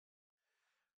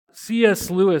C.S.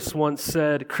 Lewis once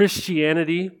said,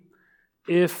 "Christianity,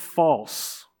 if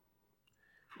false,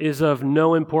 is of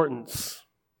no importance.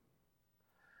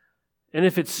 And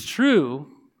if it's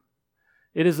true,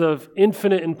 it is of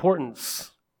infinite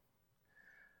importance.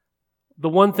 The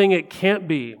one thing it can't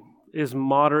be is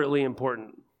moderately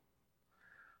important.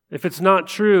 If it's not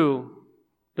true,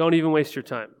 don't even waste your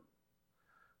time."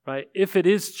 Right? If it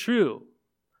is true,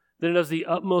 then it has the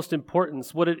utmost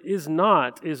importance. What it is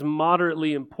not is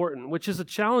moderately important, which is a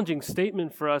challenging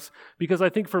statement for us because I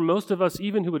think for most of us,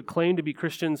 even who would claim to be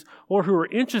Christians or who are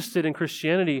interested in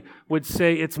Christianity, would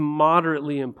say it's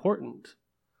moderately important.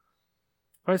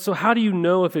 All right, so how do you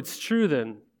know if it's true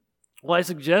then? Well, I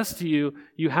suggest to you,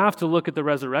 you have to look at the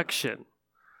resurrection.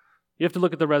 You have to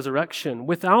look at the resurrection.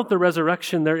 Without the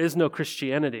resurrection, there is no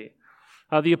Christianity.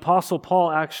 The Apostle Paul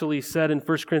actually said in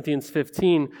 1 Corinthians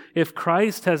 15, "If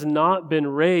Christ has not been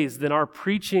raised, then our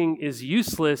preaching is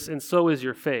useless, and so is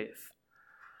your faith."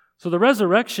 So the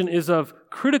resurrection is of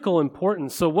critical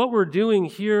importance. So what we're doing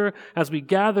here as we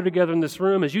gather together in this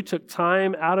room, as you took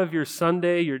time out of your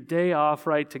Sunday, your day off,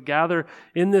 right, to gather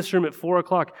in this room at 4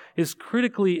 o'clock, is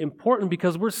critically important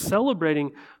because we're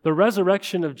celebrating the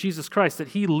resurrection of Jesus Christ, that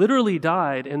he literally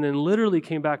died and then literally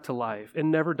came back to life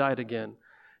and never died again.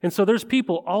 And so there's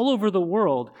people all over the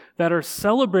world that are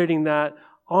celebrating that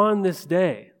on this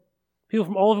day. People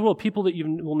from all over the world, people that you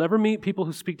will never meet, people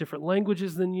who speak different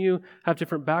languages than you, have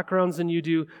different backgrounds than you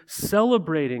do,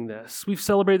 celebrating this. We've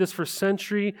celebrated this for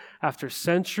century after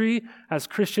century. As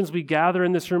Christians, we gather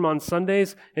in this room on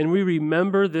Sundays, and we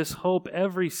remember this hope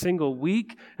every single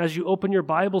week. As you open your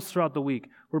Bibles throughout the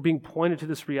week, we're being pointed to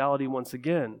this reality once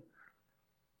again.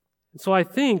 And so I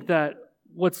think that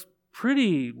what's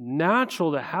pretty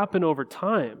natural to happen over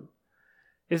time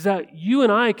is that you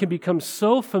and I can become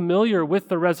so familiar with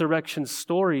the resurrection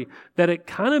story that it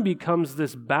kind of becomes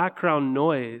this background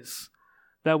noise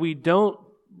that we don't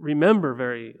remember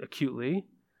very acutely.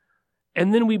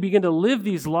 And then we begin to live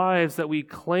these lives that we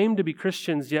claim to be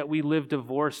Christians, yet we live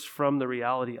divorced from the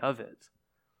reality of it.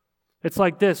 It's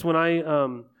like this.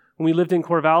 When we lived in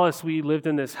Corvallis, we lived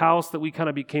in this house that we kind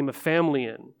of became a family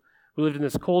in. We lived in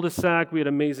this cul-de-sac. We had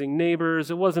amazing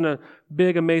neighbors. It wasn't a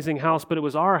big, amazing house, but it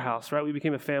was our house, right? We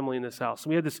became a family in this house. And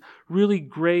we had this really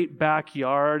great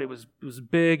backyard. It was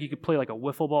big. You could play like a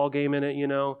wiffle ball game in it, you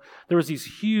know. There was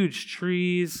these huge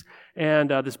trees and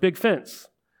this big fence.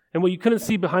 And what you couldn't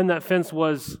see behind that fence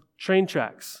was train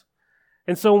tracks.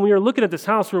 And so when we were looking at this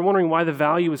house, we were wondering why the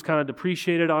value was kind of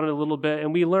depreciated on it a little bit.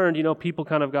 And we learned, you know, people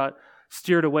kind of got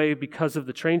steered away because of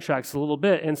the train tracks a little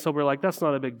bit. And so we're like, that's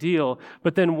not a big deal.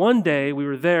 But then one day we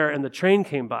were there and the train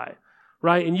came by,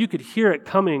 right? And you could hear it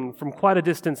coming from quite a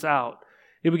distance out.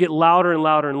 It would get louder and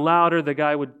louder and louder. The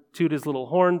guy would toot his little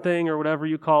horn thing or whatever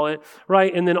you call it,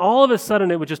 right? And then all of a sudden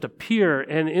it would just appear.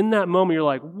 And in that moment, you're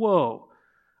like, whoa.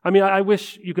 I mean, I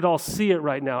wish you could all see it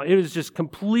right now. It was just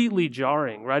completely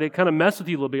jarring, right? It kind of messed with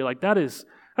you a little bit. You're like, that's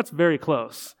very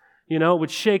close. You know, it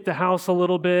would shake the house a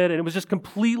little bit, and it was just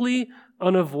completely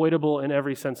unavoidable in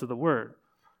every sense of the word,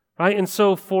 right? And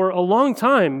so for a long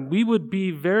time, we would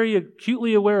be very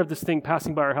acutely aware of this thing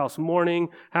passing by our house morning,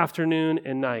 afternoon,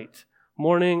 and night.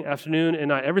 Morning, afternoon, and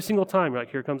night. Every single time, you're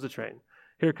like, here comes a train.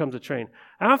 Here comes a train.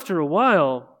 After a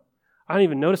while, I didn't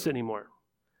even notice it anymore.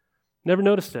 Never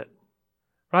noticed it,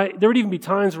 right? There would even be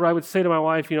times where I would say to my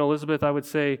wife, you know, Elizabeth, I would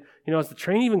say, you know, has the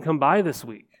train even come by this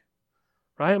week?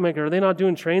 Right? I'm like, are they not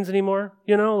doing trains anymore?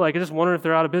 You know, like I just wonder if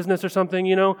they're out of business or something,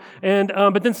 you know? And,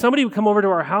 but then somebody would come over to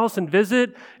our house and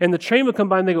visit, and the train would come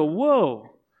by and they go,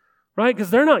 whoa, right?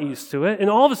 Because they're not used to it. And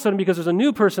all of a sudden, because there's a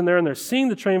new person there and they're seeing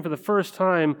the train for the first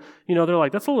time, you know, they're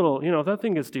like, that's a little, you know, if that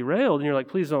thing gets derailed, and you're like,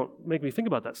 please don't make me think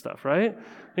about that stuff, right?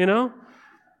 You know?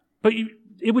 But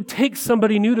it would take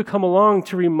somebody new to come along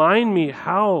to remind me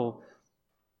how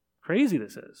crazy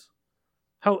this is,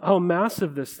 how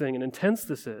massive this thing and intense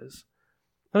this is.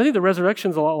 And I think the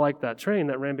resurrection's a lot like that train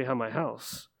that ran behind my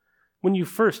house. When you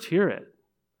first hear it,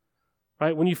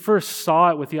 right? When you first saw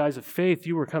it with the eyes of faith,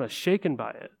 you were kind of shaken by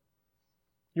it.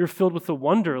 You're filled with the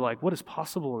wonder, like, what is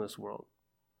possible in this world?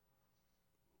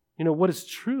 You know, what is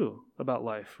true about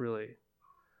life, really?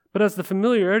 But as the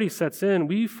familiarity sets in,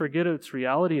 we forget its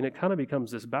reality, and it kind of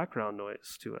becomes this background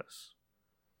noise to us.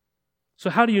 So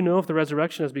how do you know if the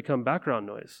resurrection has become background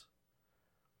noise?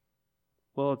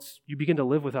 Well, you begin to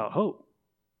live without hope,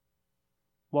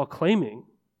 while claiming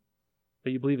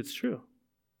that you believe it's true.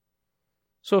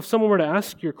 So if someone were to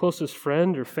ask your closest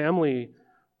friend or family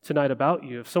tonight about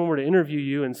you, if someone were to interview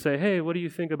you and say, hey, what do you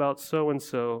think about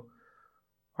so-and-so?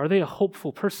 Are they a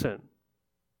hopeful person?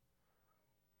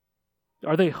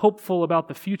 Are they hopeful about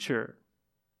the future?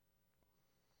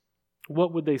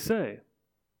 What would they say?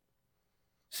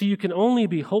 So you can only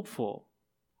be hopeful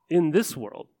in this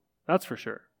world, that's for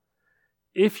sure,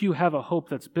 if you have a hope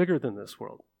that's bigger than this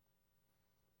world.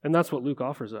 And that's what Luke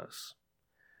offers us.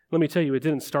 Let me tell you, it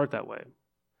didn't start that way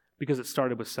because it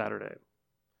started with Saturday.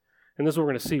 And this is what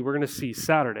we're going to see. We're going to see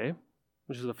Saturday,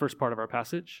 which is the first part of our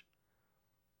passage,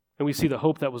 and we see the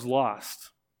hope that was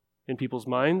lost in people's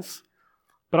minds.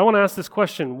 But I want to ask this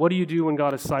question: what do you do when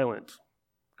God is silent?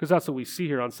 Because that's what we see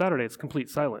here on Saturday. It's complete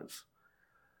silence.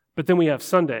 But then we have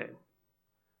Sunday,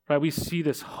 right? We see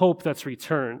this hope that's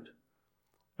returned.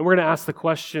 And we're going to ask the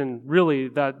question, really,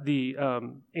 that the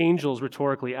angels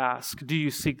rhetorically ask: do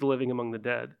you seek the living among the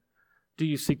dead? Do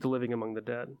you seek the living among the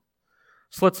dead?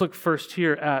 So let's look first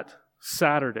here at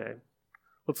Saturday.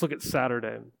 Let's look at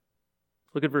Saturday.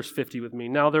 Look at verse 50 with me.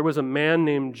 Now there was a man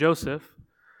named Joseph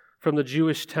from the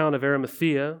Jewish town of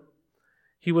Arimathea.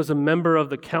 He was a member of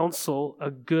the council,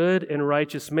 a good and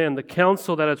righteous man. The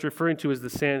council that it's referring to is the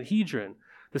Sanhedrin.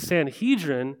 The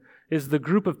Sanhedrin is the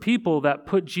group of people that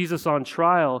put Jesus on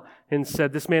trial and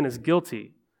said, this man is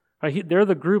guilty. They're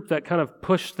the group that kind of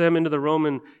pushed them into the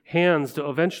Roman hands to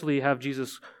eventually have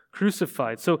Jesus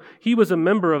crucified. So he was a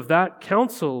member of that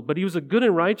council, but he was a good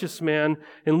and righteous man.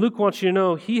 And Luke wants you to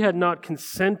know he had not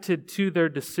consented to their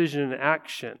decision and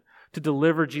action to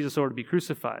deliver Jesus over to be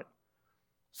crucified.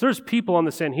 So there's people on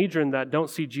the Sanhedrin that don't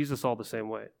see Jesus all the same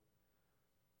way.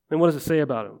 And what does it say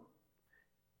about him?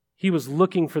 He was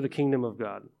looking for the kingdom of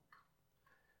God.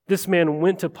 This man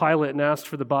went to Pilate and asked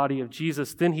for the body of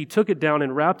Jesus. Then he took it down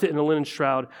and wrapped it in a linen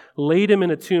shroud, laid him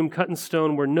in a tomb cut in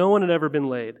stone where no one had ever been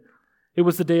laid. It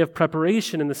was the day of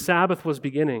preparation, and the Sabbath was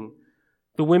beginning.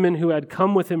 The women who had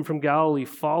come with him from Galilee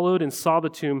followed and saw the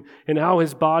tomb and how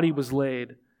his body was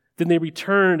laid. Then they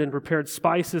returned and prepared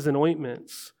spices and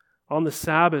ointments. On the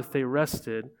Sabbath they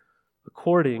rested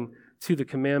according to the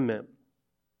commandment.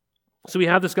 So we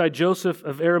have this guy Joseph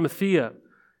of Arimathea.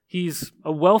 He's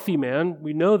a wealthy man.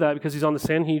 We know that because he's on the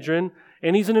Sanhedrin,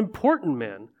 and he's an important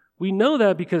man. We know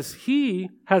that because he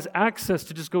has access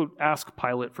to just go ask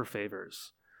Pilate for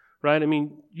favors, right? I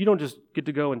mean, you don't just get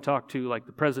to go and talk to like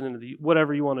the president of the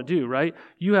whatever you want to do, right?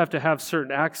 You have to have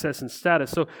certain access and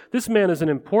status. So this man is an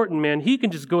important man. He can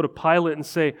just go to Pilate and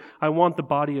say, I want the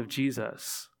body of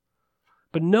Jesus.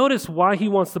 But notice why he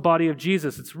wants the body of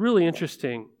Jesus. It's really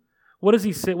interesting. What does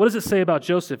he say? What does it say about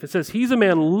Joseph? It says he's a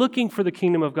man looking for the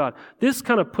kingdom of God. This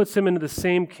kind of puts him into the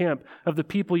same camp of the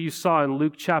people you saw in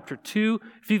Luke chapter 2.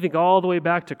 If you think all the way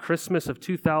back to Christmas of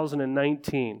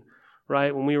 2019,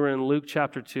 right, when we were in Luke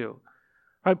chapter 2.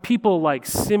 Right, people like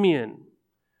Simeon,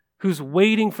 who's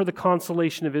waiting for the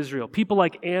consolation of Israel. People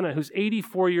like Anna, who's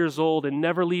 84 years old and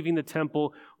never leaving the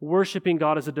temple, worshiping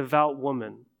God as a devout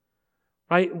woman.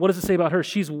 Right? What does it say about her?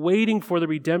 She's waiting for the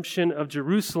redemption of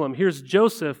Jerusalem. Here's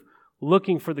Joseph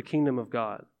looking for the kingdom of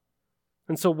God.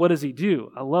 And so what does he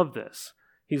do? I love this.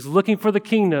 He's looking for the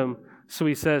kingdom, so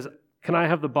he says, can I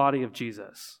have the body of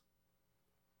Jesus?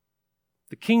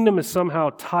 The kingdom is somehow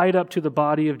tied up to the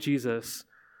body of Jesus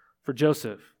for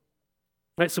Joseph.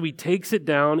 Right? So he takes it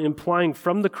down, implying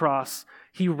from the cross,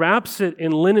 he wraps it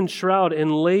in linen shroud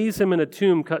and lays him in a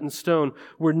tomb cut in stone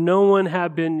where no one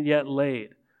had been yet laid.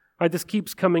 Right, this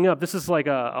keeps coming up. This is like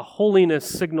a holiness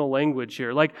signal language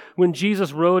here. Like when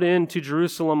Jesus rode into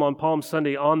Jerusalem on Palm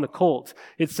Sunday on the colt,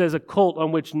 it says a colt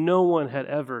on which no one had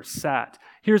ever sat.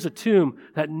 Here's a tomb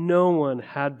that no one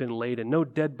had been laid in. No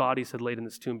dead bodies had laid in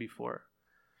this tomb before.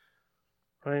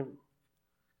 Right?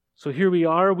 So here we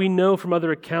are. We know from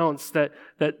other accounts that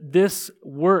this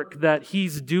work that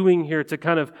he's doing here to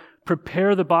kind of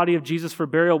prepare the body of Jesus for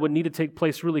burial would need to take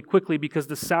place really quickly because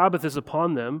the Sabbath is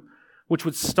upon them, which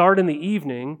would start in the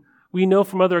evening. We know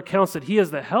from other accounts that he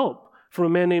has the help from a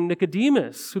man named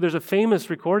Nicodemus, who there's a famous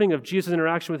recording of Jesus'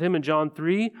 interaction with him in John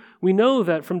 3. We know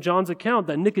that from John's account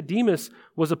that Nicodemus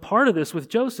was a part of this with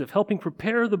Joseph, helping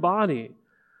prepare the body.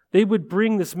 They would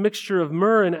bring this mixture of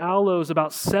myrrh and aloes,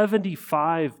 about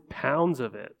 75 pounds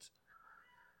of it.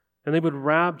 And they would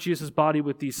wrap Jesus' body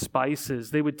with these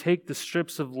spices. They would take the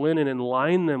strips of linen and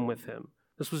line them with him.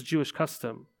 This was Jewish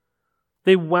custom.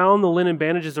 They wound the linen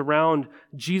bandages around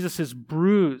Jesus'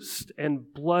 bruised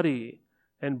and bloody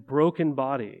and broken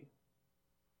body.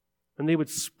 And they would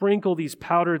sprinkle these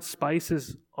powdered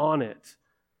spices on it.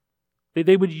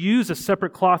 They would use a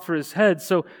separate cloth for his head,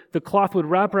 so the cloth would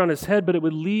wrap around his head, but it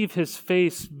would leave his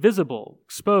face visible,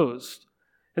 exposed.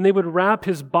 And they would wrap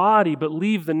his body, but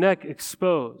leave the neck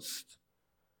exposed.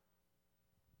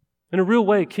 In a real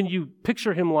way, can you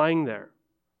picture him lying there?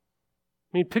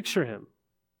 I mean, picture him.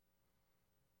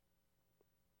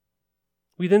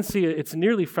 We then see it's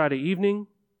nearly Friday evening,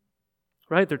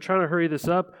 right? They're trying to hurry this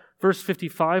up. Verse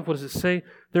 55, what does it say?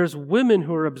 There's women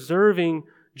who are observing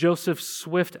Joseph's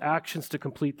swift actions to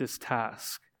complete this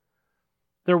task.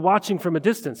 They're watching from a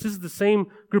distance. This is the same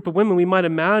group of women we might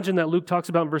imagine that Luke talks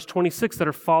about in verse 26 that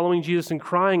are following Jesus and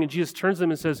crying, and Jesus turns to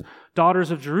them and says,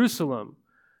 "Daughters of Jerusalem."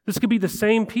 This could be the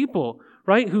same people,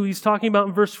 right, who he's talking about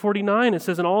in verse 49. It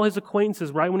says, "And all his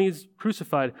acquaintances, right when he's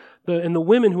crucified, and the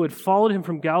women who had followed him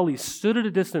from Galilee stood at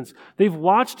a distance. They've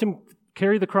watched him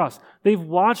carry the cross. They've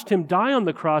watched him die on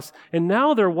the cross, and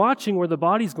now they're watching where the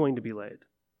body's going to be laid."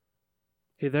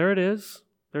 Okay, there it is.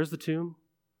 There's the tomb.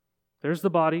 There's the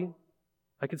body.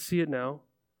 I can see it now.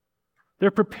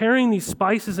 They're preparing these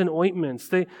spices and ointments.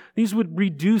 These would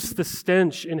reduce the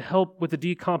stench and help with the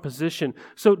decomposition.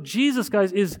 So Jesus,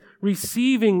 guys, is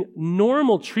receiving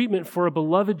normal treatment for a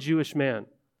beloved Jewish man.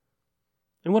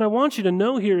 And what I want you to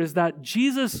know here is that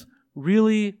Jesus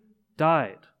really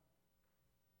died.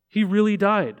 He really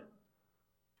died.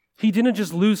 He didn't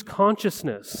just lose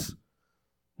consciousness.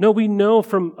 No, we know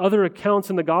from other accounts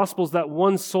in the Gospels that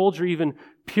one soldier even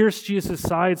pierced Jesus'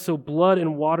 side so blood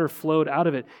and water flowed out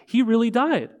of it. He really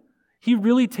died. He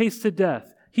really tasted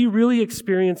death. He really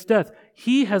experienced death.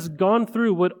 He has gone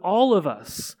through what all of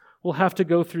us will have to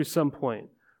go through some point,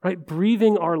 right?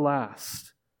 Breathing our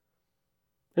last.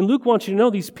 And Luke wants you to know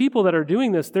these people that are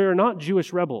doing this, they're not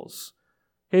Jewish rebels.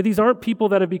 Okay, these aren't people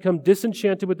that have become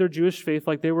disenchanted with their Jewish faith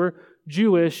like they were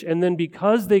Jewish, and then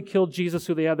because they killed Jesus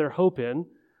who they had their hope in,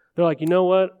 they're like, you know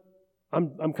what?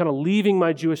 I'm kind of leaving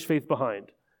my Jewish faith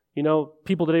behind. You know,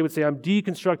 people today would say, I'm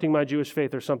deconstructing my Jewish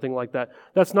faith or something like that.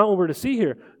 That's not what we're to see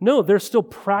here. No, they're still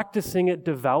practicing it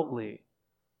devoutly.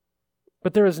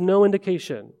 But there is no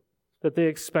indication that they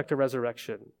expect a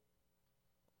resurrection.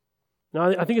 Now,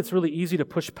 I think it's really easy to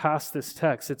push past this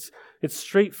text. It's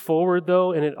straightforward,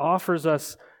 though, and it offers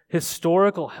us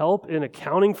historical help in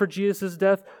accounting for Jesus'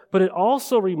 death, but it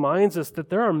also reminds us that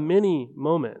there are many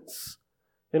moments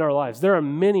in our lives. There are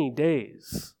many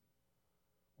days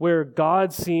where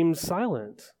God seems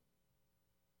silent,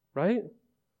 right?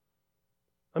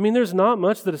 I mean, there's not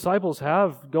much the disciples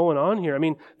have going on here. I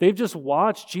mean, they've just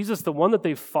watched Jesus, the one that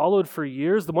they've followed for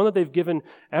years, the one that they've given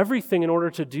everything in order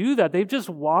to do that. They've just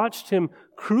watched him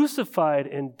crucified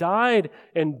and died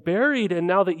and buried, and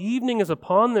now the evening is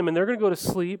upon them, and they're going to go to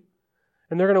sleep,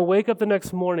 and they're going to wake up the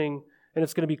next morning, and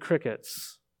it's going to be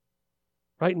crickets,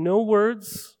 right? No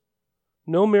words,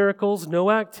 no miracles,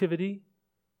 no activity.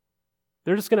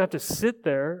 They're just going to have to sit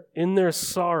there in their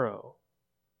sorrow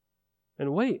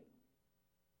and wait.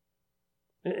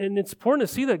 And it's important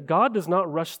to see that God does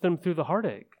not rush them through the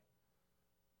heartache.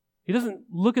 He doesn't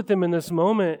look at them in this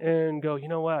moment and go, you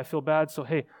know what, I feel bad, so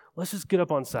hey, let's just get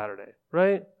up on Saturday,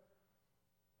 right?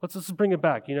 Let's just bring it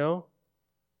back, you know?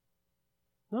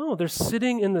 No, they're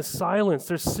sitting in the silence.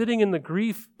 They're sitting in the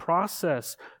grief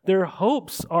process. Their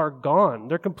hopes are gone.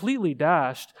 They're completely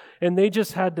dashed, and they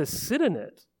just had to sit in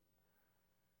it.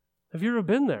 Have you ever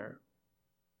been there?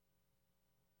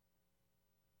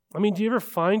 I mean, do you ever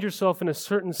find yourself in a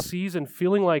certain season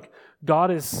feeling like God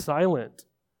is silent?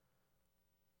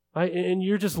 Right? And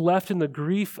you're just left in the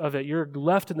grief of it. You're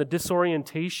left in the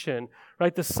disorientation,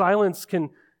 right? The silence can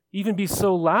even be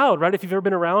so loud, right? If you've ever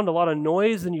been around a lot of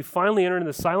noise and you finally enter into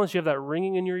the silence, you have that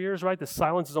ringing in your ears, right? The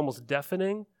silence is almost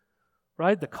deafening,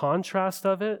 right? The contrast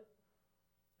of it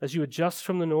as you adjust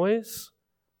from the noise.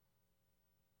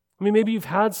 I mean, maybe you've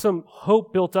had some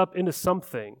hope built up into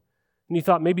something, and you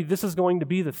thought maybe this is going to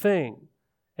be the thing,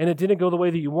 and it didn't go the way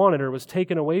that you wanted, or it was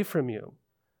taken away from you.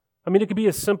 I mean, it could be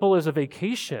as simple as a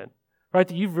vacation, right?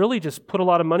 That you've really just put a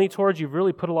lot of money towards, you've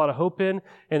really put a lot of hope in,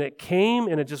 and it came,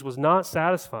 and it just was not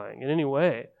satisfying in any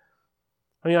way.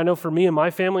 I mean, I know for me and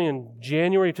my family in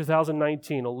January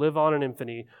 2019, will live on in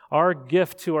infamy, our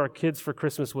gift to our kids for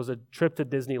Christmas was a trip to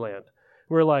Disneyland.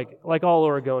 We're like all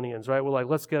Oregonians, right? We're like,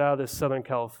 let's get out of this Southern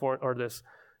California, or this,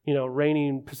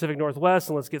 rainy Pacific Northwest,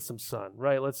 and let's get some sun,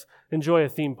 right? Let's enjoy a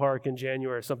theme park in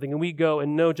January or something. And we go,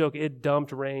 and no joke, it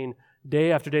dumped rain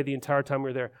day after day the entire time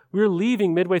we were there. We were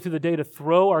leaving midway through the day to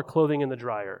throw our clothing in the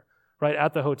dryer, right,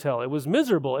 at the hotel. It was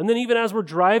miserable. And then even as we're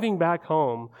driving back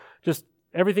home, just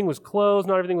everything was closed,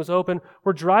 not everything was open.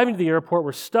 We're driving to the airport,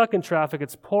 we're stuck in traffic,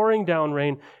 it's pouring down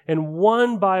rain, and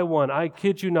one by one, I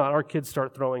kid you not, our kids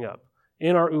start throwing up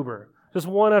in our Uber. Just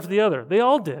one after the other. They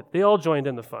all did. They all joined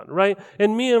in the fun, right?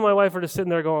 And me and my wife are just sitting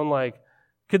there going like,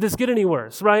 could this get any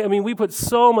worse, right? I mean, we put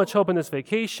so much hope in this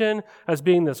vacation as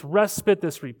being this respite,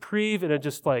 this reprieve, and it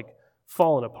just like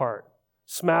fallen apart,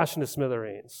 smashed into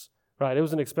smithereens, right? It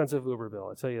was an expensive Uber bill,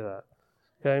 I tell you that,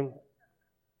 okay?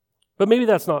 But maybe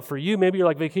that's not for you. Maybe you're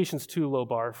like, vacation's too low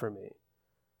bar for me.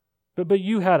 But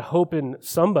you had hope in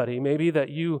somebody, maybe that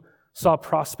you saw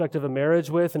prospect of a marriage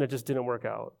with, and it just didn't work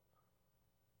out.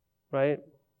 Right?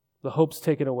 The hope's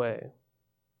taken away.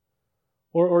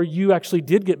 Or you actually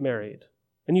did get married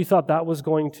and you thought that was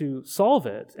going to solve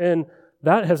it. And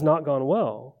that has not gone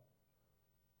well.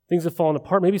 Things have fallen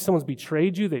apart. Maybe someone's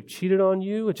betrayed you. They've cheated on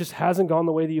you. It just hasn't gone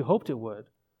the way that you hoped it would.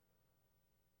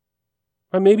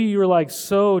 Or maybe you're like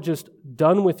so just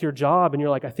done with your job and you're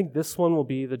like, I think this one will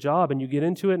be the job. And you get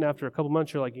into it and after a couple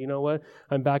months, you're like, you know what?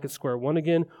 I'm back at square one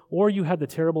again. Or you had the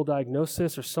terrible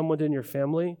diagnosis or someone in your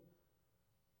family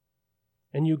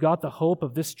and you got the hope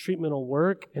of this treatment will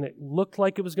work and it looked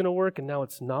like it was going to work and now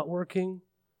it's not working.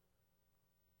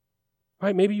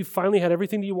 Right? Maybe you finally had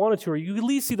everything that you wanted to, or you at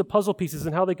least see the puzzle pieces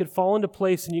and how they could fall into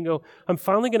place, and you go, I'm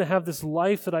finally going to have this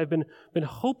life that I've been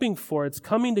hoping for. It's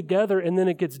coming together, and then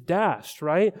it gets dashed,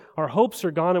 right? Our hopes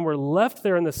are gone, and we're left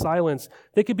there in the silence.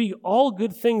 They could be all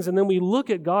good things, and then we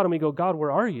look at God, and we go, God,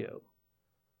 where are you?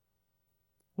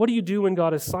 What do you do when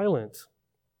God is silent?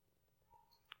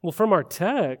 Well, from our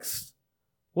text,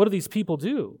 what do these people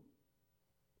do?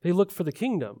 They look for the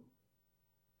kingdom.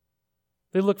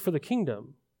 They look for the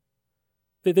kingdom.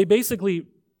 They basically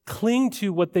cling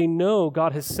to what they know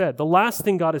God has said. The last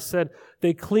thing God has said,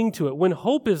 they cling to it. When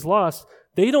hope is lost,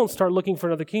 they don't start looking for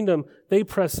another kingdom. They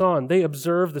press on. They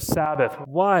observe the Sabbath.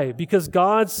 Why? Because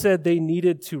God said they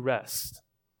needed to rest,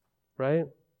 right?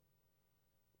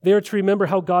 They are to remember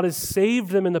how God has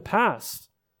saved them in the past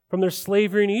from their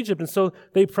slavery in Egypt. And so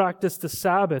they practice the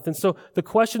Sabbath. And so the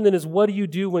question then is, what do you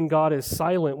do when God is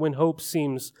silent, when hope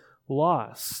seems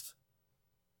lost?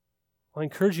 I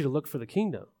encourage you to look for the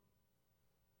kingdom.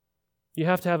 You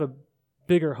have to have a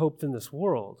bigger hope than this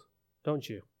world, don't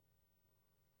you?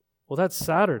 Well, that's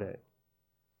Saturday.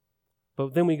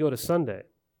 But then we go to Sunday.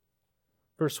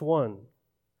 Verse 1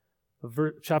 of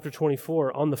chapter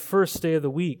 24. On the first day of the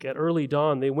week, at early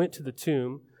dawn, they went to the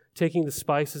tomb, taking the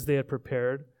spices they had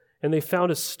prepared, and they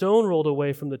found a stone rolled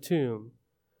away from the tomb.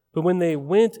 But when they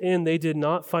went in, they did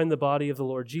not find the body of the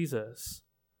Lord Jesus.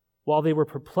 While they were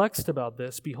perplexed about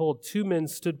this, behold, two men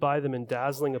stood by them in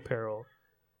dazzling apparel.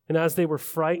 And as they were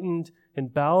frightened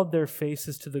and bowed their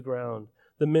faces to the ground,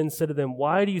 the men said to them,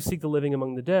 Why do you seek the living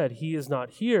among the dead? He is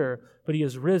not here, but he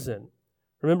is risen.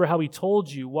 Remember how he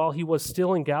told you while he was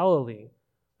still in Galilee,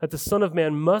 that the Son of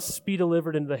Man must be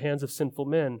delivered into the hands of sinful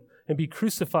men and be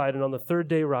crucified and on the third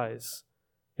day rise.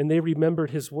 And they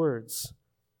remembered his words.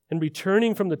 And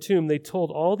returning from the tomb, they told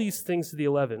all these things to the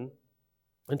 11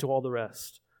 and to all the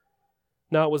rest.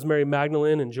 Now it was Mary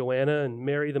Magdalene and Joanna and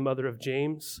Mary, the mother of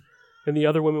James, and the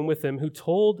other women with them who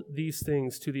told these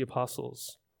things to the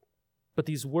apostles. But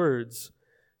these words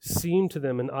seemed to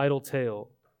them an idle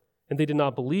tale, and they did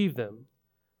not believe them.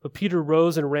 But Peter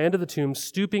rose and ran to the tomb,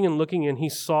 stooping and looking in. He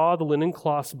saw the linen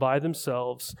cloths by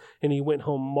themselves, and he went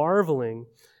home marveling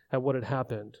at what had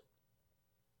happened.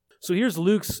 So here's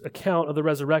Luke's account of the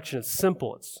resurrection. It's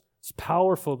simple. It's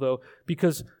powerful, though,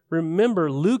 because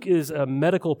remember, Luke is a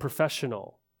medical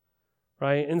professional,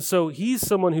 right? And so he's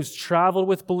someone who's traveled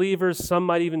with believers. Some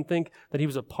might even think that he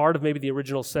was a part of maybe the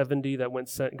original 70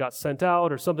 that got sent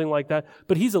out or something like that.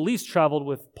 But he's at least traveled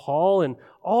with Paul and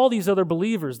all these other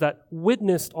believers that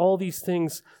witnessed all these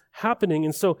things happening.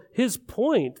 And so his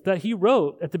point that he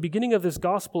wrote at the beginning of this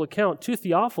gospel account to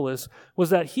Theophilus was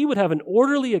that he would have an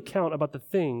orderly account about the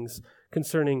things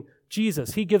concerning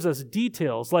Jesus. He gives us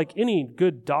details like any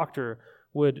good doctor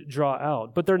would draw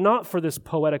out. But they're not for this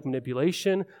poetic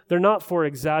manipulation. They're not for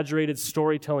exaggerated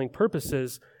storytelling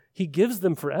purposes. He gives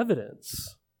them for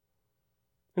evidence.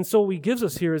 And so what he gives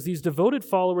us here is these devoted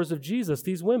followers of Jesus,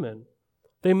 these women,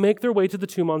 they make their way to the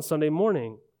tomb on Sunday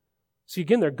morning. So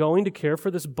again, they're going to care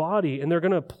for this body, and they're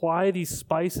going to apply these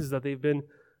spices that they've been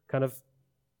kind of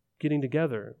getting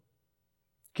together.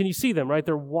 Can you see them, right?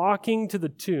 They're walking to the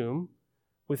tomb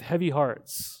with heavy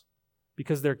hearts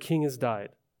because their king has died.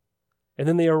 And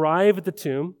then they arrive at the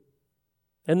tomb,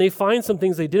 and they find some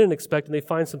things they didn't expect, and they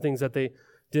find some things that they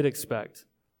did expect.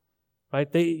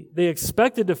 Right? They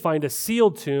expected to find a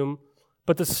sealed tomb,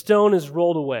 but the stone is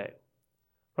rolled away.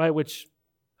 Right? Which,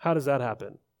 how does that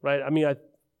happen? Right? I mean, a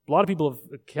lot of people have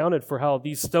accounted for how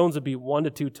these stones would be 1 to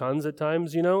 2 tons at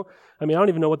times, you know? I mean, I don't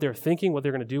even know what they're thinking, what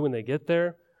they're going to do when they get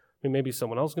there. I mean, maybe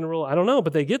someone else is going to roll. I don't know,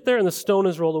 but they get there and the stone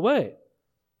is rolled away.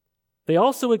 They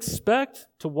also expect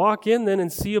to walk in then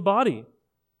and see a body,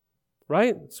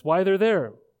 right? That's why they're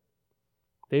there.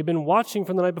 They've been watching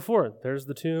from the night before. There's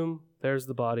the tomb, there's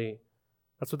the body.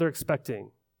 That's what they're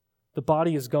expecting. The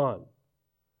body is gone,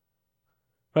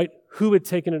 right? Who had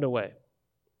taken it away?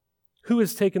 Who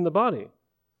has taken the body?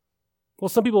 Well,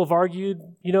 some people have argued,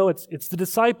 you know, it's the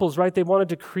disciples, right? They wanted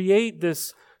to create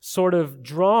this sort of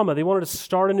drama. They wanted to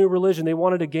start a new religion. They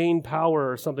wanted to gain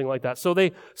power or something like that. So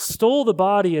they stole the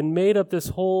body and made up this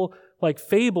whole like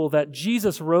fable that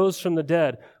Jesus rose from the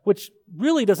dead, which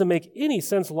really doesn't make any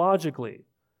sense logically.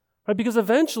 Right? Because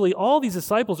eventually all these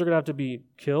disciples are going to have to be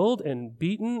killed and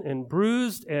beaten and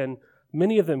bruised and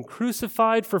many of them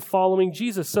crucified for following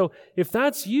Jesus. So if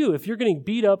that's you, if you're getting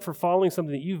beat up for following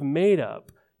something that you've made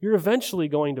up, you're eventually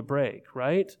going to break,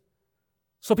 right?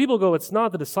 So people go, it's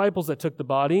not the disciples that took the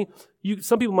body.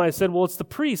 Some people might have said, well, it's the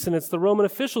priests and it's the Roman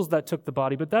officials that took the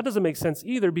body. But that doesn't make sense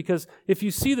either, because if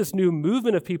you see this new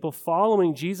movement of people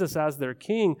following Jesus as their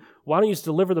king, why don't you just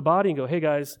deliver the body and go, hey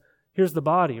guys, here's the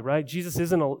body, right? Jesus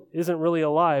isn't really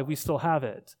alive. We still have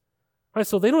it. All right,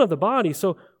 so they don't have the body.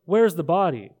 So where's the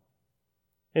body?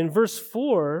 In verse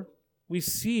 4, we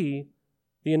see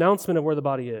the announcement of where the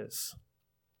body is.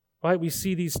 Right? We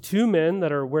see these two men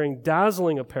that are wearing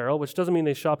dazzling apparel, which doesn't mean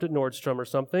they shopped at Nordstrom or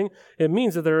something. It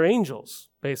means that they're angels,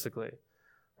 basically.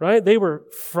 Right? They were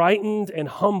frightened and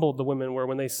humbled, the women were,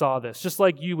 when they saw this. Just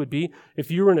like you would be. If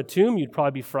you were in a tomb, you'd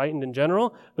probably be frightened in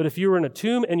general. But if you were in a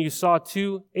tomb and you saw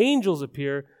two angels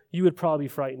appear, you would probably be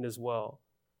frightened as well.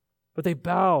 But they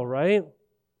bow, right?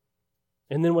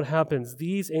 And then what happens?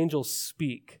 These angels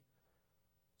speak.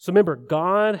 So remember,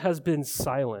 God has been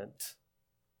silent.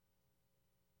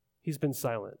 He's been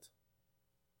silent.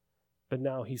 But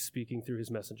now he's speaking through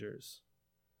his messengers.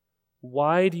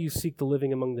 Why do you seek the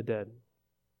living among the dead?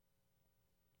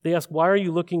 They ask, why are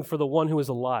you looking for the one who is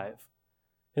alive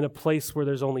in a place where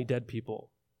there's only dead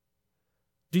people?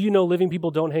 Do you know living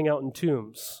people don't hang out in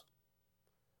tombs?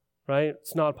 Right?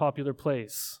 It's not a popular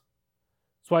place.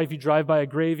 That's why if you drive by a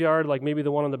graveyard, like maybe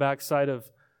the one on the backside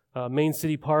of Main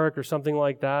City Park or something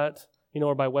like that,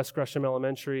 or by West Gresham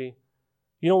Elementary,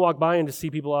 you don't walk by and just see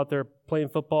people out there playing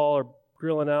football or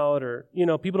grilling out, or,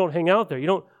 people don't hang out there. You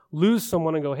don't lose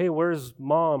someone and go, hey, where's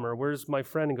mom or where's my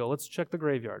friend, and go, let's check the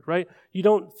graveyard, right? You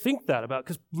don't think that about,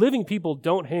 because living people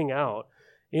don't hang out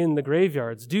in the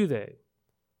graveyards, do they?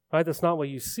 Right? That's not what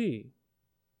you see.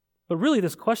 But really,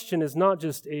 this question is not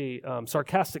just a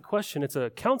sarcastic question. It's a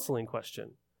counseling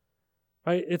question,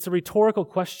 right? It's a rhetorical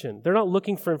question. They're not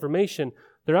looking for information.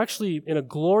 They're actually, in a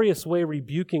glorious way,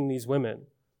 rebuking these women.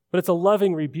 But it's a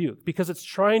loving rebuke because it's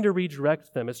trying to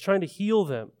redirect them. It's trying to heal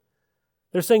them.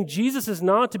 They're saying Jesus is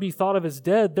not to be thought of as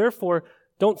dead. Therefore,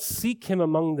 don't seek him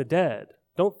among the dead.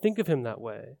 Don't think of him that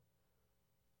way.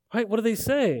 Right? What do they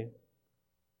say?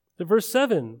 The verse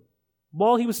 7,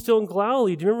 while he was still in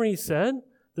Galilee, do you remember what he said?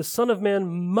 The Son of Man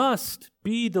must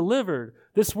be delivered.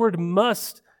 This word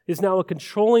must is now a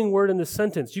controlling word in the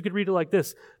sentence. You could read it like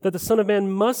this, that the Son of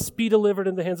Man must be delivered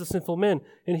into the hands of sinful men,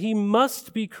 and he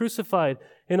must be crucified,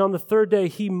 and on the third day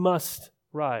he must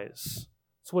rise.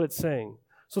 That's what it's saying.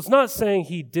 So it's not saying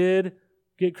he did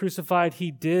get crucified,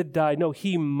 he did die. No,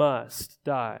 he must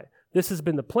die. This has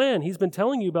been the plan. He's been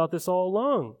telling you about this all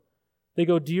along. They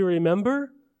go, do you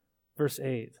remember? Verse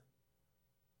 8.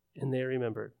 And they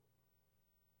remembered.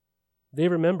 They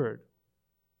remembered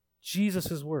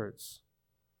Jesus' words.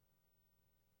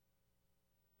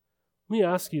 Let me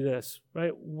ask you this,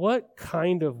 right? What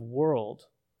kind of world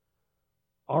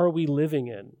are we living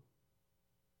in?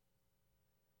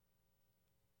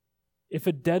 If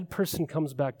a dead person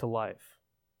comes back to life,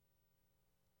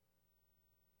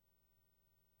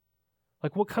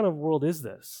 like what kind of world is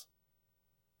this?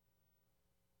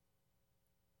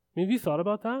 I mean, have you thought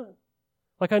about that?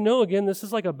 Like, I know, again, this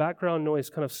is like a background noise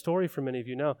kind of story for many of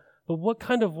you now, but what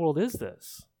kind of world is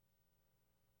this?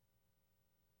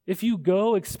 If you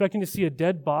go expecting to see a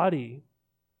dead body,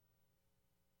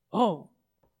 oh,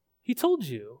 he told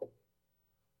you.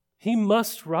 He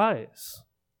must rise.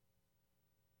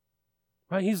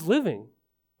 Right? He's living.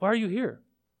 Why are you here?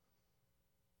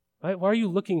 Right? Why are you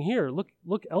looking here?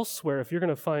 Look elsewhere if you're going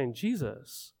to find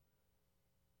Jesus.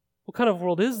 What kind of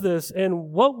world is this?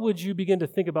 And what would you begin to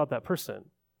think about that person?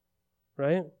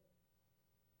 Right?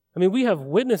 I mean, we have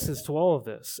witnesses to all of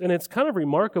this. And it's kind of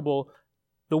remarkable,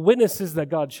 the witnesses that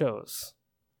God chose.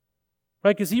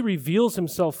 Right? Because he reveals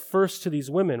himself first to these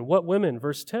women. What women?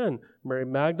 Verse 10, Mary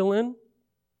Magdalene,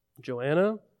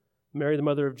 Joanna, Mary the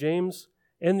mother of James,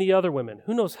 and the other women.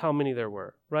 Who knows how many there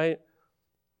were, right?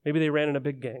 Maybe they ran in a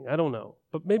big gang. I don't know.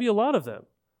 But maybe a lot of them.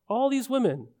 All these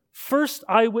women, first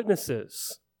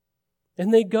eyewitnesses.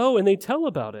 And they go and they tell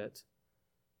about it.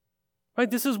 Right?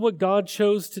 This is what God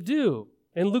chose to do.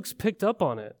 And Luke's picked up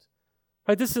on it.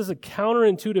 Right? This is a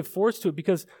counterintuitive force to it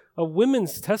because a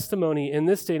women's testimony in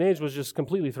this day and age was just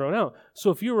completely thrown out. So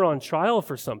if you were on trial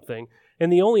for something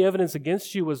and the only evidence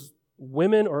against you was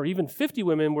women or even 50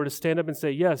 women were to stand up and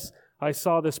say, yes, I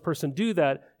saw this person do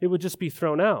that, it would just be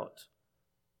thrown out.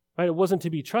 Right? It wasn't to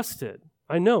be trusted.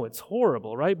 I know it's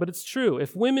horrible, right? But it's true.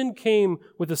 If women came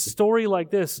with a story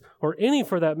like this, or any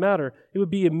for that matter, it would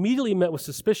be immediately met with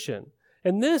suspicion.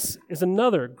 And this is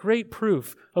another great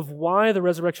proof of why the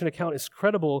resurrection account is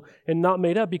credible and not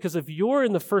made up. Because if you're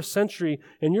in the first century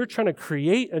and you're trying to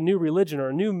create a new religion or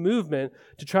a new movement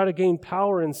to try to gain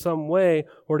power in some way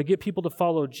or to get people to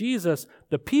follow Jesus,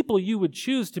 the people you would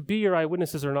choose to be your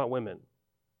eyewitnesses are not women.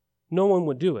 No one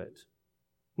would do it.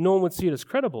 No one would see it as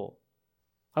credible.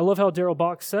 I love how Darrell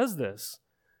Bock says this.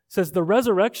 He says, the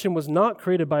resurrection was not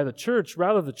created by the church.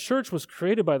 Rather, the church was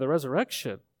created by the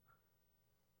resurrection.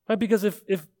 Right? Because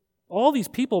if all these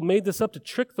people made this up to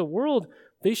trick the world,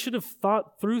 they should have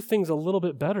thought through things a little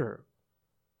bit better.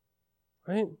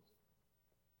 Right?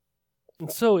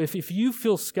 And so if you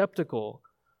feel skeptical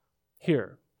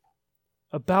here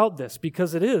about this,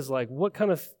 because it is like, what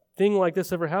kind of thing like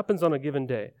this ever happens on a given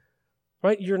day?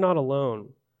 Right? You're not alone.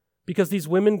 Because these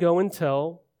women go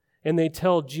and they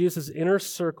tell Jesus' inner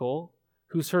circle,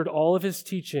 who's heard all of his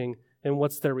teaching, and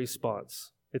what's their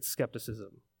response? It's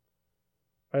skepticism.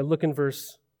 All right, look in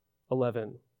verse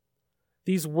 11.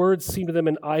 These words seem to them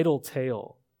an idle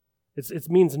tale. It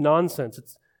means nonsense.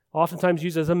 It's oftentimes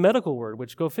used as a medical word,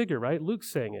 which go figure, right?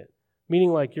 Luke's saying it,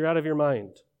 meaning like you're out of your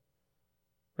mind.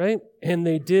 Right? And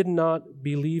they did not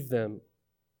believe them.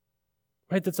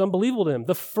 Right? That's unbelievable to him.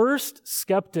 The first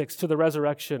skeptics to the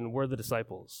resurrection were the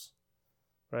disciples.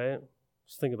 Right?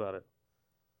 Just think about it.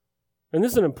 And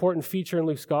this is an important feature in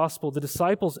Luke's gospel. The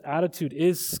disciples' attitude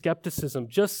is skepticism,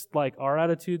 just like our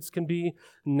attitudes can be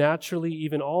naturally,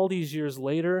 even all these years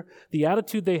later. The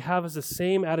attitude they have is the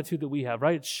same attitude that we have,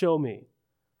 right? It's show me.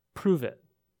 Prove it.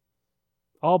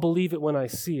 I'll believe it when I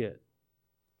see it.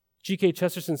 G.K.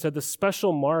 Chesterton said the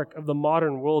special mark of the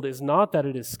modern world is not that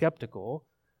it is skeptical,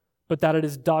 but that it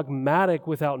is dogmatic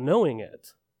without knowing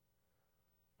it.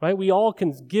 Right? We all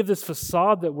can give this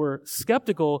facade that we're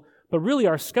skeptical, but really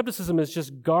our skepticism is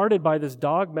just guarded by this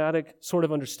dogmatic sort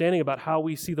of understanding about how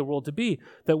we see the world to be,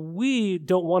 that we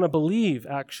don't want to believe,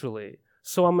 actually.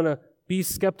 So I'm going to be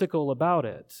skeptical about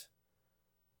it.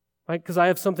 Right? Because I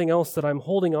have something else that I'm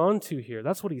holding on to here.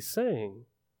 That's what he's saying.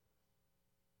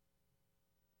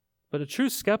 But a true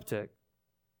skeptic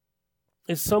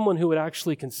is someone who would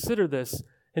actually consider this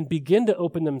and begin to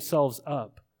open themselves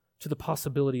up to the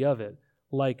possibility of it,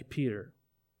 like Peter.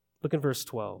 Look in verse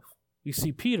 12. You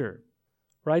see Peter,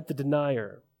 right? The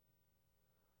denier.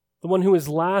 The one who his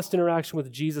last interaction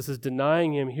with Jesus is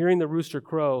denying him, hearing the rooster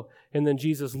crow, and then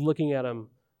Jesus looking at him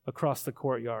across the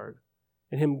courtyard,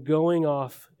 and him going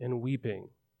off and weeping.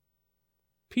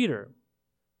 Peter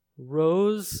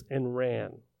rose and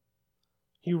ran.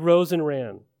 He rose and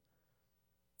ran.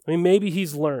 I mean, maybe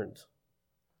he's learned,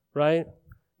 right?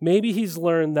 Maybe he's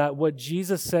learned that what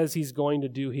Jesus says he's going to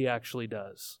do, he actually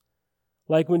does.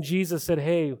 Like when Jesus said,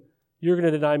 hey, you're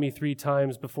going to deny me 3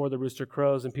 times before the rooster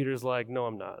crows, and Peter's like, no,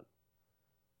 I'm not.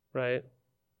 Right?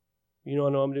 You know what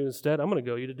I'm going to do instead? I'm going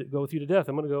to go with you to death.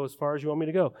 I'm going to go as far as you want me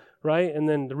to go. Right? And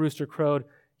then the rooster crowed.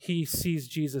 He sees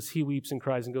Jesus, he weeps and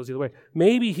cries and goes the other way.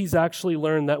 Maybe he's actually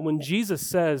learned that when Jesus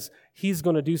says he's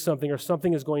going to do something or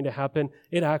something is going to happen,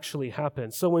 it actually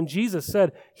happens. So when Jesus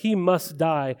said he must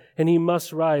die and he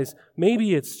must rise,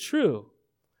 maybe it's true.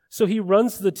 So he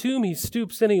runs to the tomb, he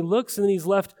stoops and he looks, and then he's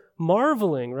left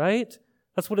marveling, right?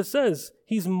 That's what it says.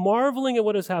 He's marveling at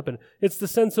what has happened. It's the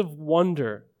sense of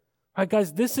wonder. All right,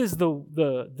 guys, this is the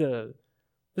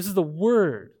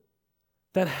word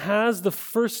that has the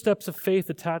first steps of faith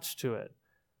attached to it.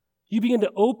 You begin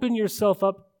to open yourself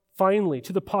up finally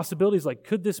to the possibilities like,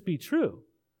 could this be true?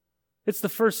 It's the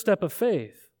first step of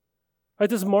faith. Right?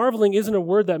 This marveling isn't a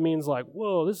word that means like,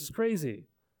 whoa, this is crazy.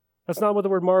 That's not what the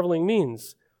word marveling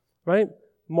means, right?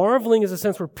 Marveling is a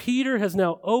sense where Peter has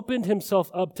now opened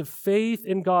himself up to faith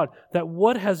in God, that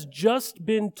what has just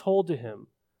been told to him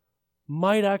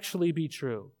might actually be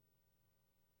true.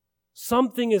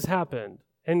 Something has happened,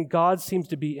 and God seems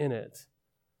to be in it.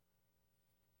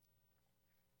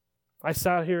 I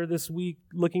sat here this week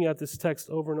looking at this text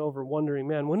over and over, wondering,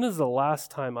 man, when is the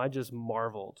last time I just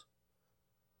marveled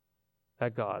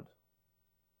at God?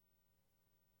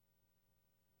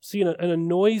 See, in a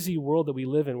noisy world that we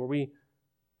live in, where we,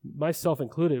 myself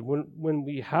included, when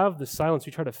we have the silence,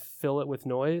 we try to fill it with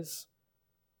noise.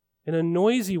 In a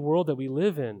noisy world that we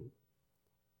live in,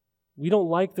 we don't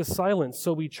like the silence,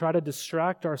 so we try to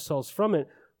distract ourselves from it.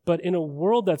 But in a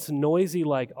world that's noisy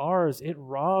like ours, it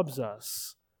robs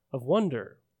us of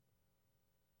wonder.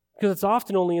 Because it's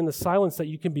often only in the silence that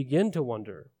you can begin to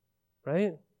wonder,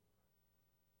 right?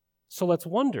 So let's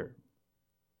wonder.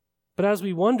 But as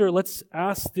we wonder, let's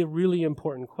ask the really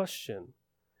important question.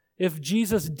 If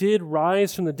Jesus did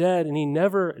rise from the dead and he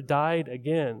never died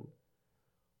again,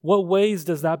 What ways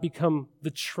does that become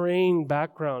the train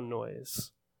background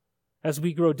noise as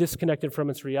we grow disconnected from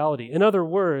its reality? In other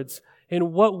words,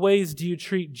 in what ways do you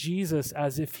treat Jesus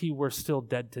as if he were still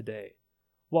dead today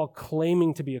while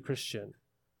claiming to be a Christian?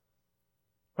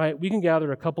 Right? We can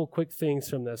gather a couple quick things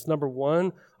from this. Number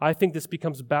one, I think this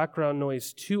becomes background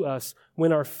noise to us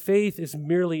when our faith is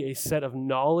merely a set of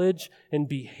knowledge and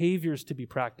behaviors to be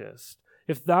practiced.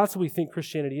 If that's what we think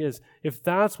Christianity is, if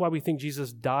that's why we think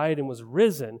Jesus died and was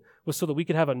risen, was so that we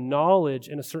could have a knowledge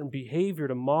and a certain behavior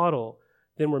to model,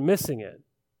 then we're missing it.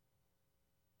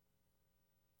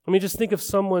 I mean, just think of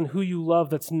someone who you love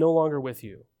that's no longer with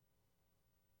you,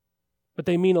 but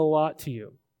they mean a lot to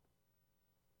you.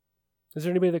 Is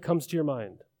there anybody that comes to your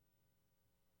mind?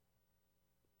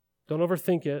 Don't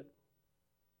overthink it.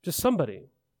 Just somebody.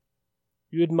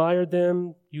 You admired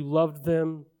them, you loved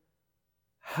them.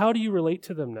 How do you relate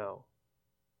to them now?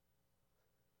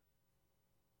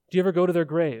 Do you ever go to their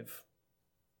grave?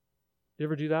 Do you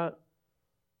ever do that?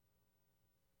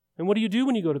 And what do you do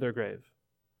when you go to their grave?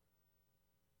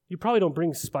 You probably don't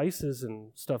bring spices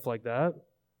and stuff like that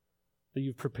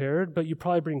you've prepared, but you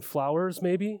probably bring flowers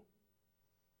maybe.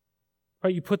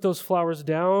 Right, you put those flowers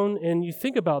down and you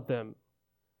think about them.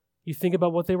 You think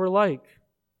about what they were like.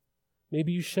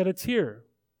 Maybe you shed a tear.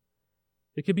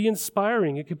 It could be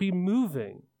inspiring. It could be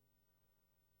moving.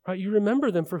 Right, you remember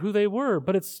them for who they were,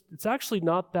 but it's actually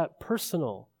not that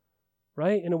personal,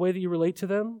 right, in a way that you relate to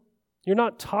them. You're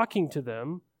not talking to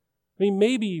them. I mean,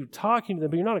 maybe you're talking to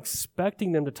them, but you're not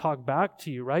expecting them to talk back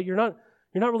to you, right? You're not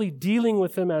really dealing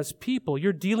with them as people.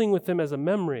 You're dealing with them as a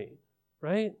memory,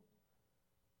 right?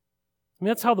 I mean,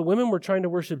 that's how the women were trying to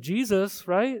worship Jesus,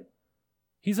 right?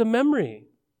 He's a memory.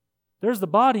 There's the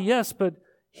body, yes, but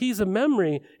he's a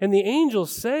memory. And the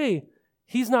angels say,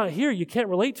 he's not here. You can't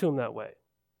relate to him that way.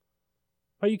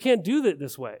 Right? You can't do that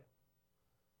this way.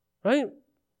 Right?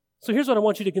 So here's what I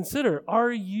want you to consider.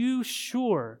 Are you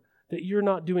sure that you're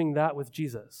not doing that with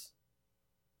Jesus?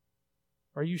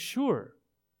 Are you sure?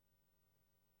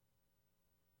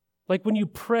 Like when you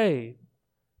pray,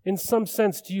 in some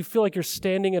sense, do you feel like you're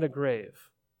standing at a grave?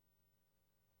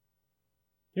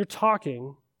 You're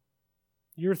talking,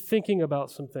 you're thinking about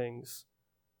some things,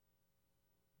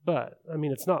 but, I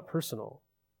mean, it's not personal.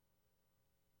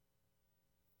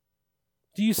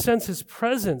 Do you sense his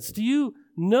presence? Do you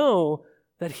know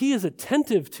that he is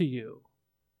attentive to you?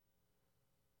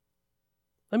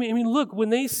 I mean, look, when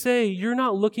they say you're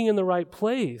not looking in the right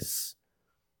place,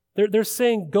 they're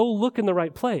saying go look in the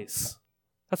right place.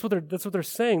 That's what they're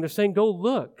saying. They're saying, go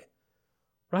look,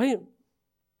 right?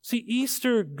 See,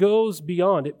 Easter goes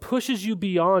beyond. It pushes you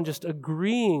beyond just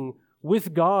agreeing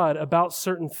with God about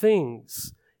certain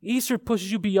things. Easter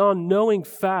pushes you beyond knowing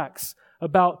facts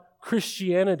about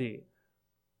Christianity.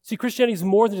 See, Christianity is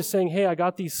more than just saying, hey, I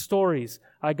got these stories,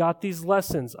 I got these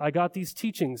lessons, I got these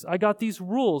teachings, I got these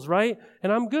rules, right?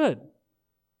 And I'm good.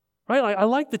 Right? I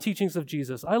like the teachings of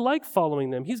Jesus. I like following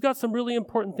them. He's got some really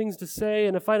important things to say,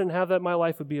 and if I didn't have that, my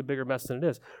life would be a bigger mess than it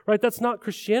is. Right? That's not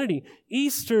Christianity.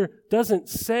 Easter doesn't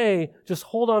say, just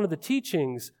hold on to the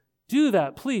teachings. Do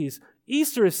that, please.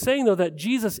 Easter is saying, though, that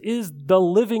Jesus is the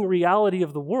living reality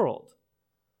of the world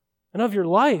and of your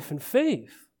life and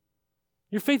faith.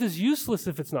 Your faith is useless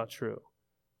if it's not true.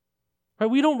 Right?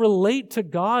 We don't relate to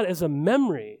God as a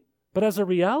memory, but as a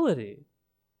reality.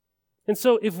 And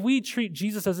so if we treat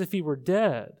Jesus as if he were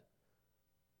dead,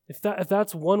 if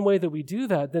that's one way that we do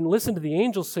that, then listen to the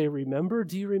angels say, remember,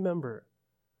 do you remember?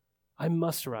 I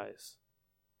must rise.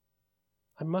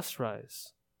 I must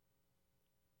rise.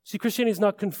 See, Christianity is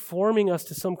not conforming us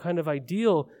to some kind of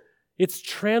ideal. It's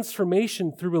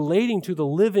transformation through relating to the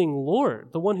living Lord,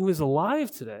 the one who is alive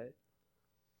today.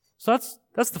 So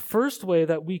that's the first way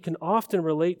that we can often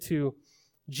relate to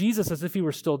Jesus as if he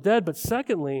were still dead. But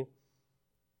secondly,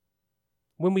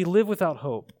 when we live without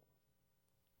hope,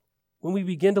 when we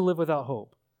begin to live without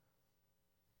hope.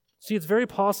 See, it's very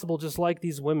possible, just like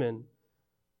these women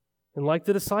and like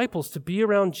the disciples, to be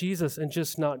around Jesus and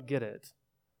just not get it.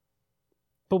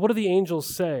 But what do the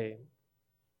angels say?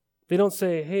 They don't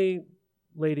say, hey,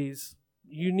 ladies,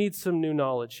 you need some new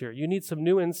knowledge here. You need some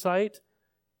new insight,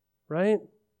 right?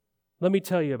 Let me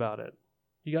tell you about it.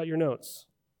 You got your notes.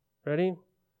 Ready?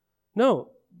 No.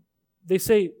 They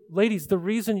say, ladies, the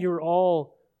reason you're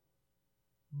all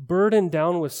burdened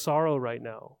down with sorrow right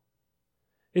now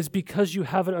is because you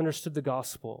haven't understood the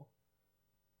gospel.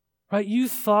 Right? You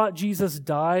thought Jesus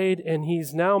died and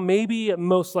he's now maybe at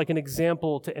most like an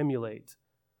example to emulate.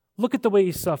 Look at the way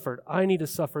he suffered. I need to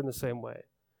suffer in the same way.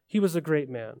 He was a great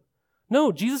man.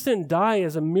 No, Jesus didn't die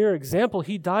as a mere example.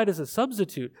 He died as a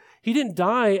substitute. He didn't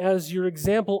die as your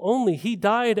example only. He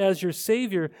died as your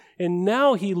Savior, and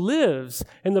now he lives.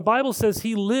 And the Bible says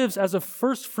he lives as a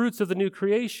first fruits of the new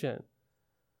creation.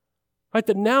 Right?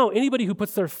 That now anybody who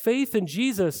puts their faith in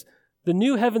Jesus, the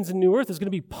new heavens and new earth is going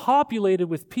to be populated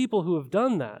with people who have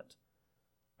done that.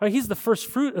 Right? He's the first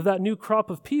fruit of that new crop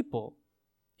of people.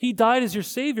 He died as your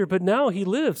Savior, but now he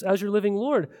lives as your living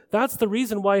Lord. That's the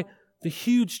reason why the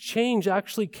huge change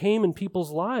actually came in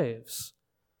people's lives.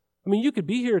 I mean, you could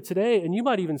be here today and you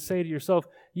might even say to yourself,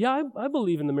 yeah, I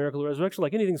believe in the miracle of resurrection,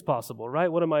 like anything's possible,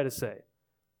 right? What am I to say?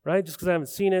 Right? Just because I haven't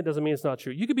seen it doesn't mean it's not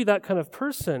true. You could be that kind of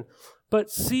person.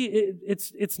 But see,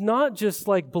 it's not just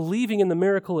like believing in the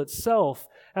miracle itself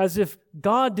as if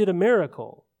God did a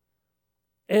miracle.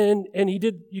 And he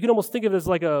did, you can almost think of it as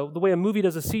like the way a movie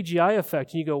does a CGI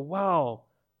effect. And you go, wow,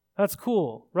 that's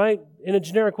cool, right? In a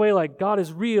generic way, like God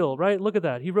is real, right? Look at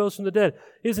that. He rose from the dead.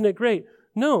 Isn't it great?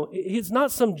 No, it's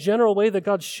not some general way that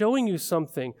God's showing you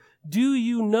something. Do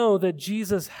you know that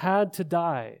Jesus had to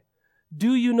die?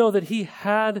 Do you know that he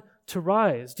had to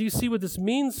rise? Do you see what this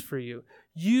means for you?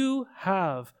 You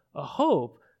have a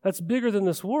hope that's bigger than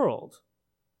this world.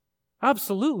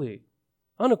 Absolutely.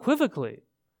 Unequivocally.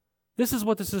 This is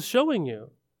what this is showing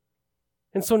you.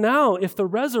 And so now, if the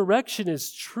resurrection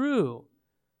is true,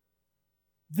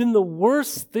 then the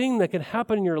worst thing that can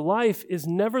happen in your life is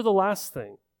never the last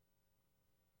thing.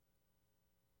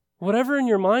 Whatever in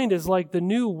your mind is like the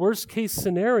new worst case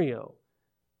scenario,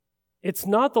 it's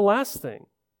not the last thing.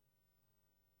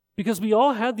 Because we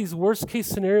all had these worst case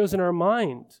scenarios in our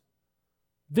mind.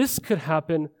 This could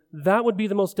happen, that would be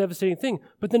the most devastating thing.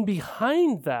 But then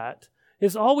behind that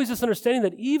is always this understanding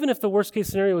that even if the worst case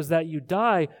scenario is that you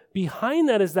die, behind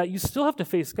that is that you still have to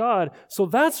face God. So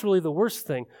that's really the worst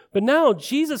thing. But now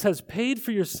Jesus has paid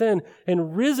for your sin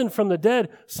and risen from the dead.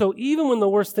 So even when the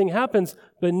worst thing happens,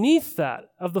 beneath that,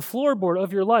 of the floorboard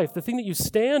of your life, the thing that you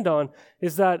stand on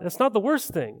is that it's not the worst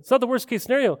thing. It's not the worst case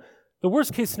scenario. The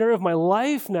worst case scenario of my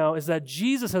life now is that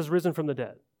Jesus has risen from the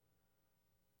dead.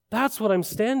 That's what I'm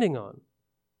standing on.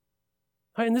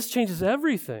 Right? And this changes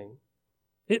everything.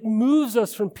 It moves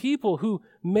us from people who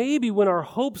maybe when our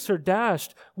hopes are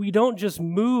dashed, we don't just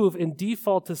move and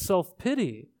default to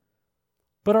self-pity.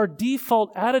 But our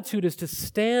default attitude is to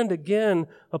stand again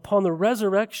upon the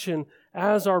resurrection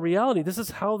as our reality. This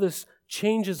is how this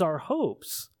changes our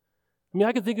hopes. I mean,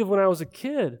 I could think of when I was a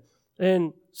kid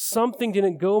and something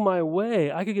didn't go my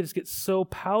way. I could just get so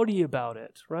pouty about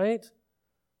it, right?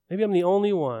 Maybe I'm the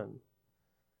only one.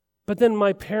 But then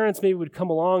my parents maybe would come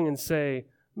along and say,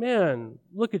 man,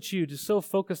 look at you, just so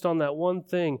focused on that one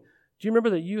thing. Do you remember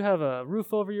that you have a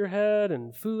roof over your head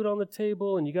and food on the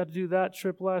table and you got to do that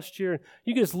trip last year? And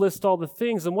you can just list all the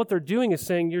things, and what they're doing is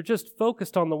saying you're just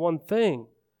focused on the one thing.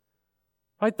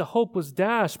 Right? The hope was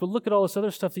dashed, but look at all this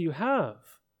other stuff that you have.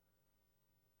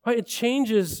 Right? It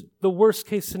changes the worst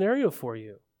case scenario for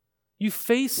you. You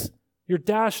face your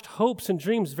dashed hopes and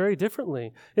dreams very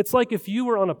differently. It's like if you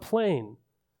were on a plane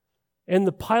and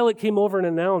the pilot came over and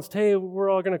announced, hey, we're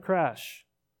all going to crash,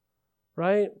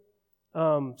 right?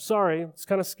 Sorry, it's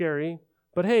kind of scary,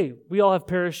 but hey, we all have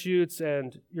parachutes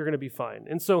and you're going to be fine.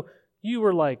 And so you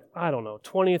were like, I don't know,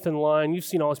 20th in line. You've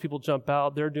seen all these people jump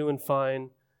out. They're doing fine.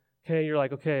 Okay, you're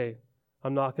like, okay,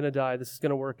 I'm not going to die. This is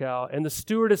going to work out. And the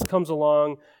stewardess comes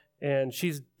along and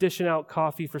she's dishing out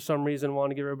coffee for some reason,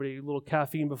 wanting to give everybody a little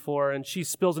caffeine before, and she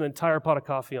spills an entire pot of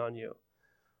coffee on you,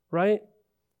 right?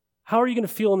 How are you going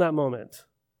to feel in that moment?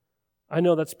 I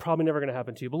know that's probably never going to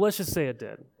happen to you, but let's just say it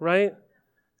did, right?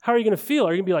 How are you going to feel?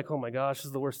 Are you going to be like, oh my gosh, this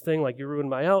is the worst thing, like you ruined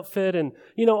my outfit and,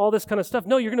 all this kind of stuff?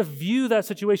 No, you're going to view that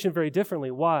situation very differently.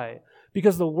 Why?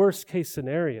 Because the worst case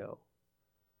scenario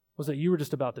was that you were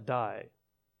just about to die,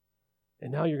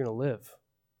 and now you're going to live.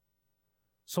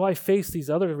 So I face these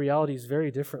other realities very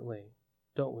differently,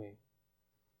 don't we?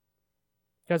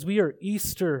 Guys, we are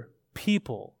Easter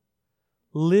people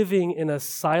living in a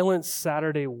silent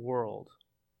Saturday world.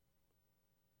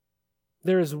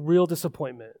 There is real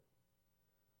disappointment.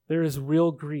 There is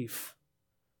real grief.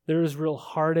 There is real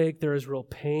heartache. There is real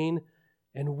pain.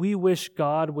 And we wish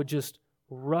God would just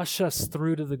rush us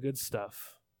through to the good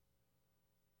stuff.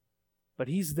 But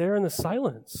he's there in the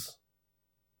silence.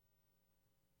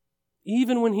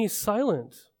 Even when he's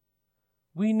silent,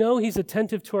 we know he's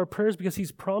attentive to our prayers because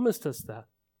he's promised us that.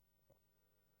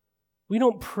 We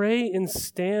don't pray and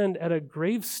stand at a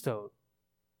gravestone,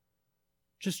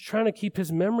 just trying to keep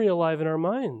his memory alive in our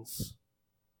minds.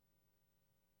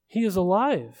 He is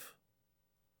alive,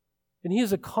 and he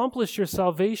has accomplished your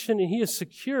salvation, and he has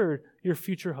secured your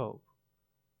future hope.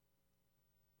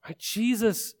 Right?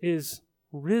 Jesus is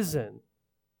risen.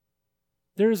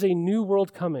 There is a new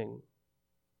world coming.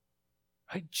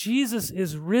 Right? Jesus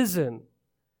is risen.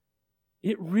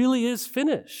 It really is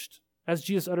finished, as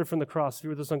Jesus uttered from the cross, if you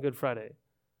were with us on Good Friday.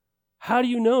 How do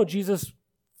you know Jesus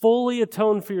fully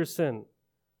atoned for your sin?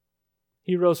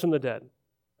 He rose from the dead.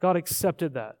 God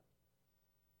accepted that.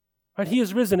 Right? He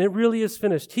is risen. It really is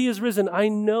finished. He is risen. I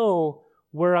know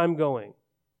where I'm going.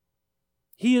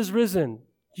 He is risen.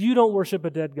 You don't worship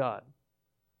a dead God.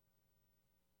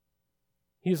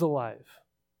 He's alive.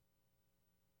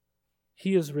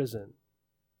 He is risen.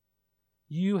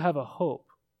 You have a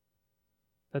hope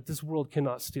that this world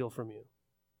cannot steal from you.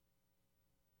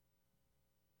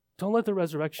 Don't let the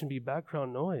resurrection be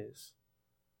background noise.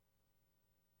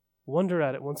 Wonder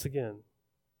at it once again.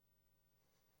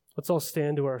 Let's all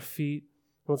stand to our feet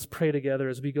and let's pray together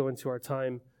as we go into our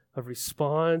time of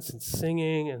response and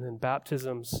singing and then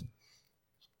baptisms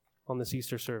on this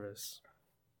Easter service.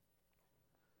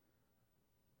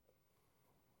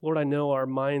 Lord, I know our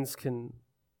minds can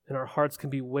and our hearts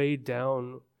can be weighed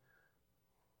down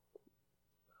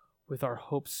with our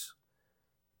hopes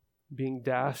being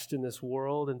dashed in this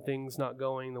world and things not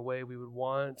going the way we would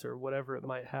want or whatever it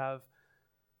might have.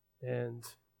 And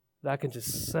that can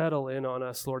just settle in on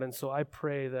us, Lord. And so I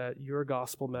pray that your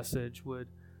gospel message would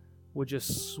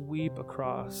just sweep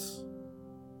across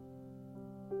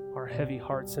our heavy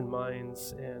hearts and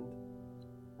minds and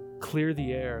clear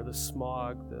the air, the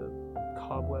smog, the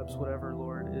cobwebs, whatever,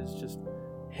 Lord, is just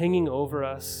hanging over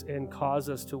us and cause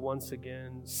us to once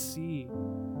again see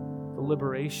the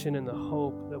liberation and the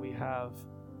hope that we have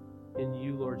in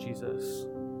you, Lord Jesus.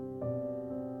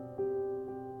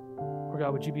 Lord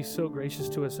God, would you be so gracious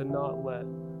to us and not let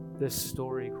this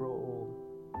story grow old?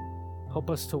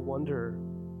 Help us to wonder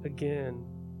again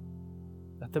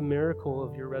at the miracle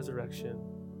of your resurrection,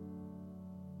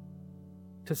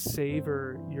 to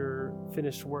savor your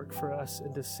finished work for us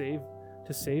and to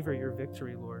savor your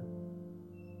victory, Lord.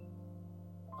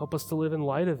 Help us to live in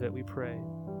light of it, we pray.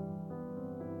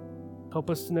 Help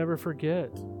us to never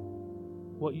forget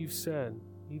what you've said,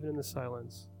 even in the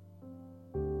silence.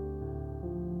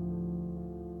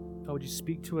 God, would you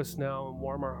speak to us now and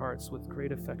warm our hearts with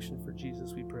great affection for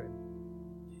Jesus, we pray.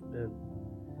 Amen.